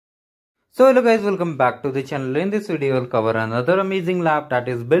So hello guys, welcome back to the channel. In this video I'll cover another amazing lab, that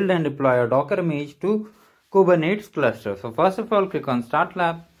is build and deploy a Docker image to Kubernetes cluster. So first of all, click on start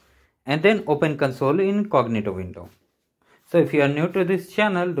lab and then open console in incognito window. So if you are new to this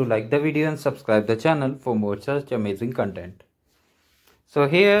channel, do like the video and subscribe the channel for more such amazing content. So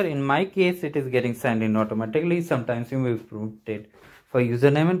here in my case it is getting signed in automatically. Sometimes you may prompt it for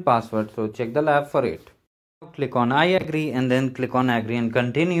username and password, so check the lab for it. Click on I agree and then click on agree and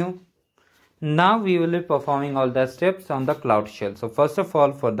continue. Now we will be performing all the steps on the Cloud Shell. So first of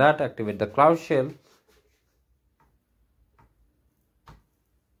all, for that, activate the Cloud Shell.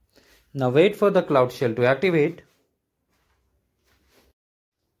 Now wait for the Cloud Shell to activate.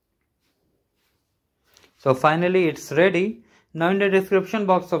 So finally it's ready. Now in the description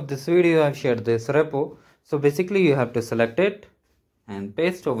box of this video I have shared this repo. So basically you have to select it and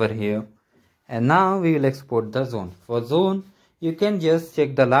paste over here. And now we will export the zone. For zone, you can just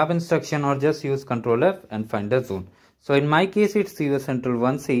check the lab instruction or just use Ctrl F and find the zone. So in my case it's US Central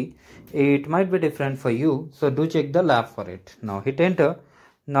 1C. It might be different for you, so do check the lab for it. Now hit enter.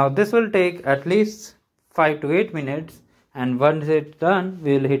 Now this will take at least 5 to 8 minutes, and once it's done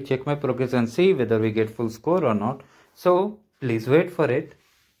we will hit check my progress and see whether we get full score or not. So please wait for it.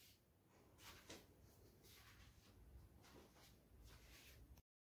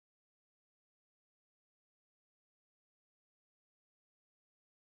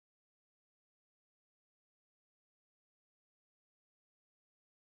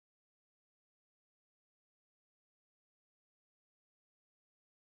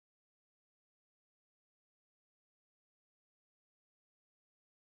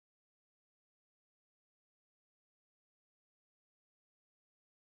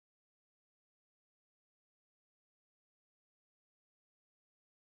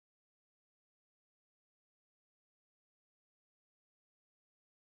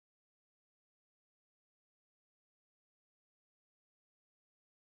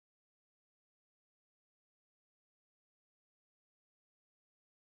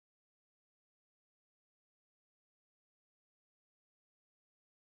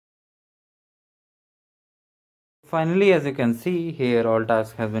 Finally, as you can see here, all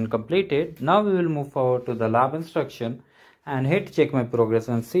tasks have been completed. Now we will move forward to the lab instruction and hit check my progress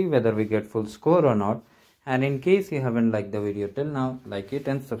and see whether we get full score or not. And in case you haven't liked the video till now, like it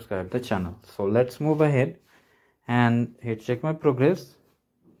and subscribe the channel. So let's move ahead and hit check my progress.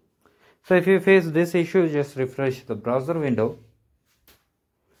 So if you face this issue, just refresh the browser window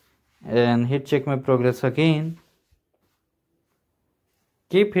and hit check my progress again.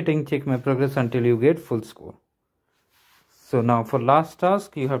 Keep hitting check my progress until you get full score. So now for last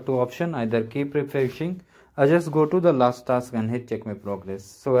task, you have two options, either keep refreshing or just go to the last task and hit check my progress.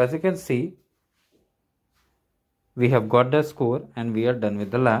 So as you can see, we have got the score and we are done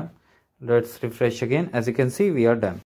with the lab. Let's refresh again. As you can see, we are done.